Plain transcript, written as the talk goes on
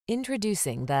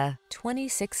Introducing the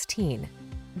 2016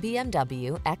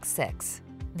 BMW X6.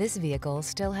 This vehicle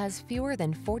still has fewer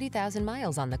than 40,000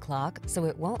 miles on the clock, so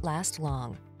it won't last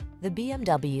long. The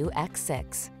BMW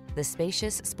X6, the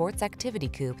spacious sports activity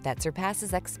coupe that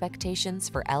surpasses expectations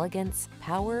for elegance,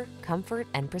 power, comfort,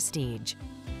 and prestige.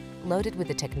 Loaded with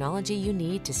the technology you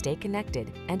need to stay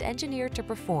connected and engineered to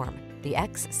perform, the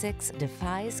X6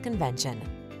 defies convention.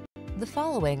 The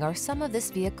following are some of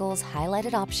this vehicle's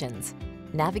highlighted options: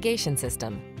 navigation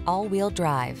system, all-wheel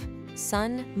drive,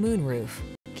 sun, moonroof,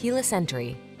 keyless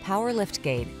entry, power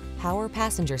liftgate, power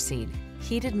passenger seat,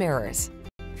 heated mirrors,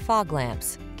 fog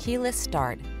lamps, keyless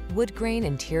start, woodgrain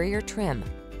interior trim.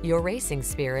 Your racing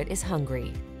spirit is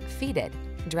hungry. Feed it.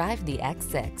 Drive the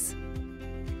X6.